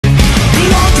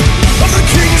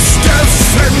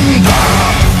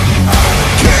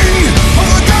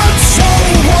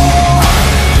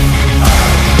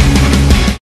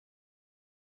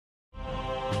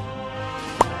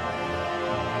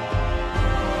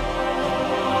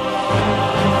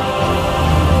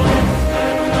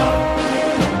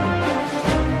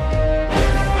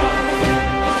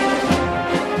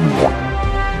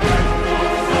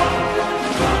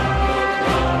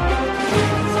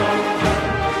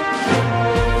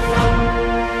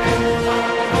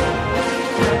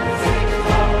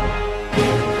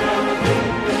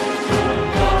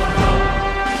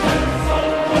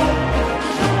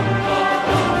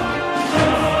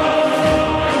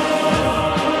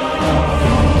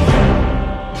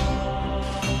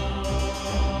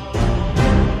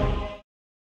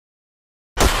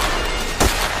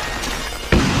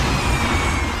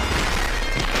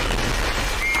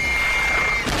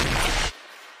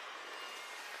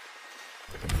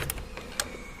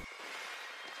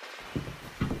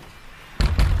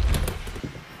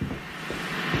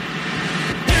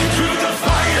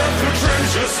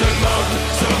Trenches and mud,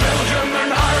 so Belgium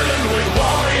and Ireland with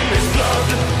war in his blood,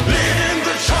 leading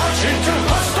the charge into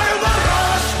hostile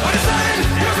barrage. But his aim,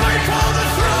 he was made for the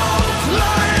front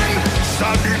line.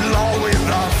 Studied law with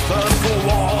the First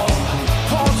War,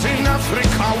 fought in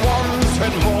Africa once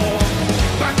and more.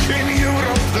 Back in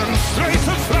Europe, then straight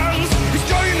to France, he's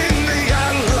joining the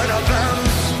Allied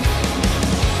advance.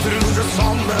 Through the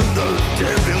Somme and the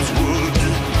Devil's Wood,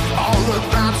 all the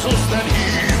battles that he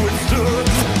withstood.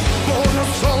 Born a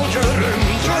soldier,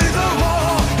 enjoy the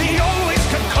war, he always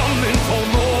kept coming for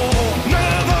more.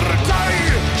 Never die,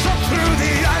 shot through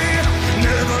the eye,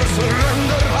 never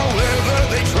surrender however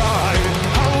they try.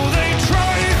 How they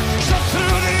try, shot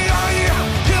through the eye,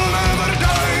 he'll never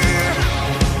die.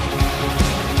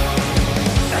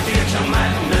 At the edge of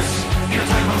madness, in a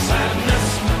time of sadness,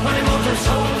 when a motor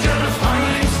soldier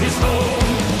finds his home,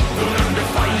 thrown under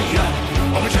fire,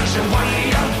 of a church and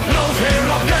wire, no fear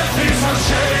of death is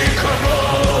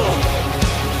unshakable.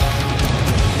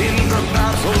 In the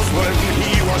battles when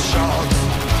he was shot,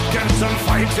 kept on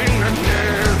fighting and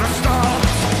never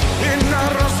stopped. In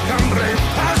Arroscambre,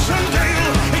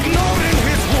 Passchendaele, ignoring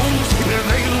his wounds he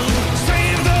prevailed.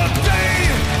 Save the day,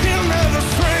 he'll never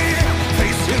stray,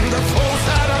 facing the foes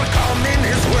that are coming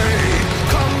his way.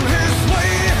 Come his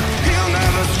way, he'll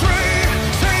never stray,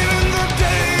 saving the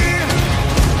day.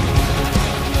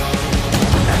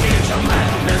 At the edge of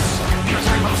madness, in a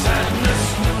time of sadness,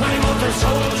 when a motor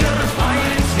soldier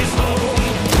finds his home,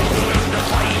 thrown under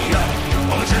fire,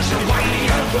 on the church and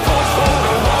wire, fought for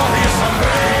the war, he is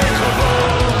unbreakable.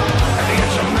 At the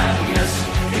edge of madness,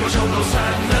 he will show no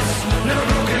sadness, never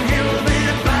broken, he'll be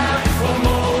back for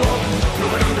more.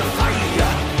 Thrown under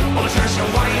fire, on the church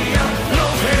and wire, no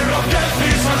fear of death,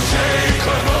 he's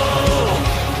unshakable.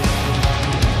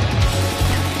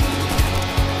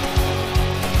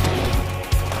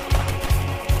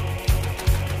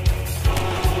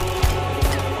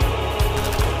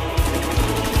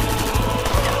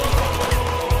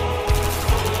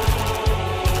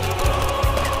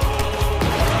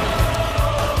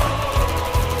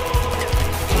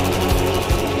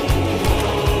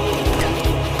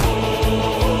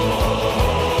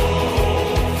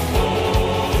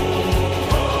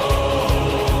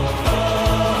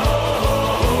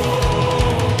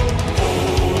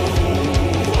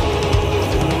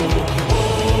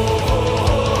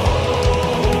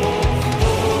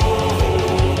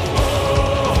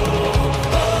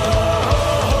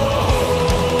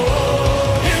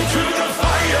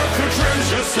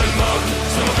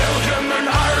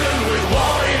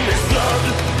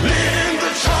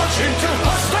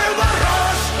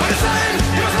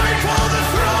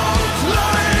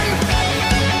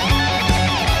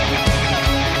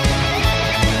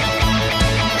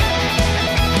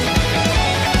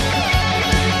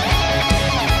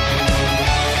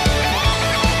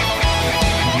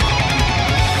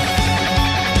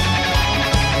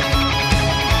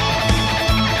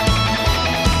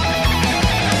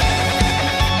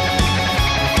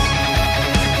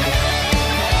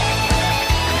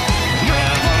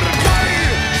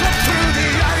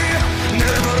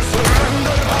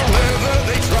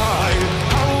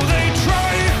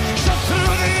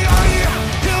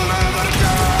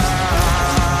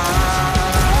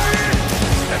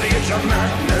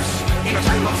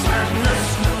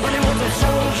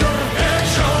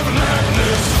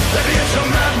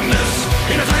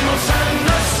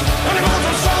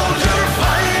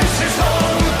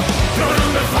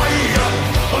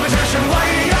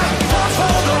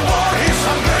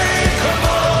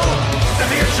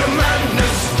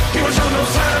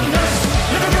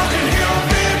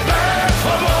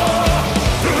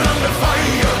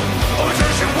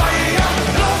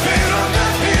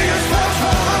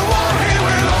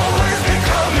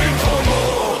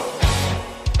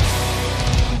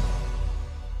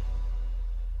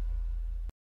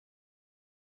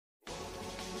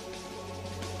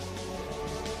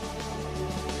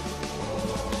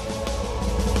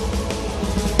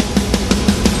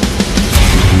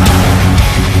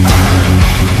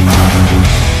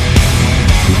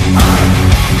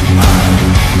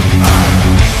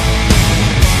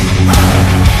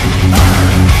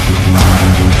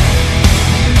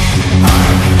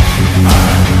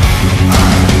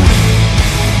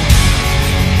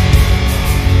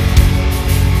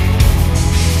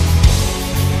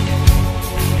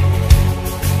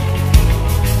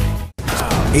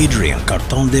 Adrien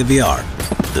Carton de Viard,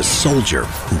 the soldier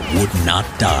who would not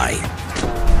die.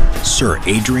 Sir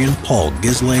Adrien Paul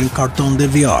Ghislain Carton de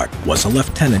Viard was a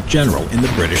lieutenant general in the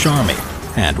British Army.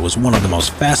 and was one of the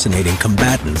most fascinating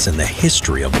combatants in the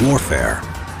history of warfare.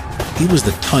 He was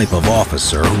the type of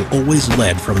officer who always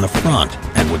led from the front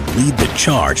and would lead the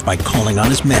charge by calling on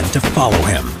his men to follow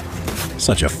him.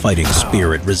 Such a fighting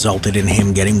spirit resulted in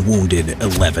him getting wounded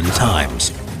 11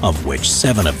 times, of which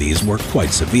 7 of these were quite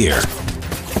severe.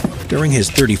 During his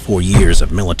 34 years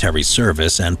of military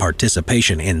service and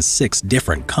participation in 6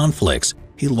 different conflicts,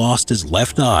 he lost his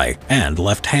left eye and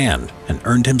left hand and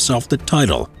earned himself the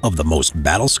title of the most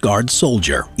battle-scarred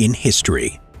soldier in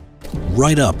history.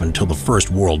 Right up until the First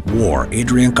World War,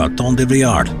 Adrien Carton de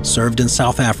Wiart served in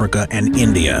South Africa and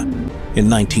India. In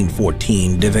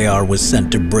 1914, de Wiart was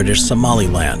sent to British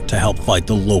Somaliland to help fight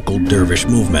the local dervish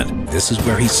movement. This is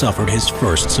where he suffered his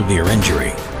first severe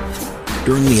injury.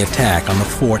 During the attack on the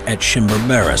fort at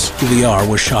Chimberberis, de Wiart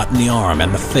was shot in the arm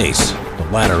and the face. The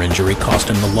latter injury cost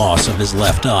him the loss of his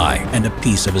left eye and a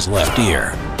piece of his left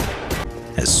ear.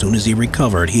 As soon as he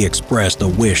recovered, he expressed a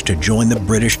wish to join the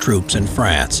British troops in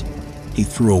France. He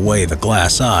threw away the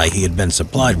glass eye he had been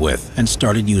supplied with and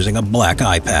started using a black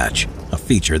eye patch, a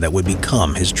feature that would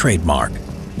become his trademark.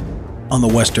 On the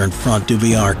Western Front, de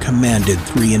Wiart commanded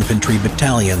 3 infantry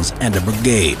battalions and a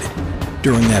brigade.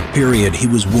 During that period, he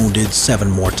was wounded 7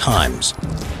 more times.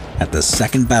 At the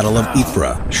Second Battle of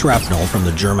Ypres, shrapnel from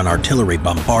the German artillery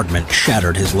bombardment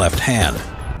shattered his left hand.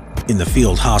 In the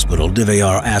field hospital, de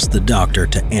Wiart asked the doctor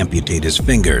to amputate his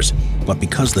fingers, but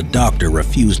because the doctor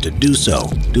refused to do so,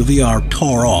 de Wiart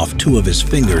tore off 2 of his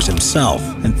fingers himself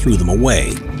and threw them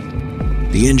away.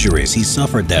 The injuries he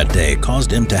suffered that day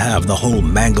caused him to have the whole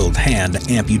mangled hand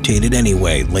amputated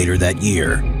anyway later that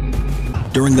year.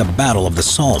 During the Battle of the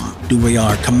Somme, de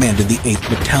Wiart commanded the 8th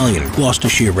Battalion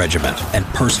Gloucestershire Regiment and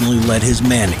personally led his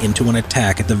men into an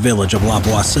attack at the village of La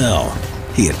Boisselle.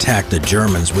 He attacked the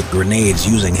Germans with grenades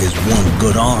using his one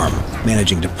good arm,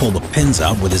 managing to pull the pins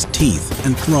out with his teeth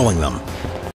and throwing them.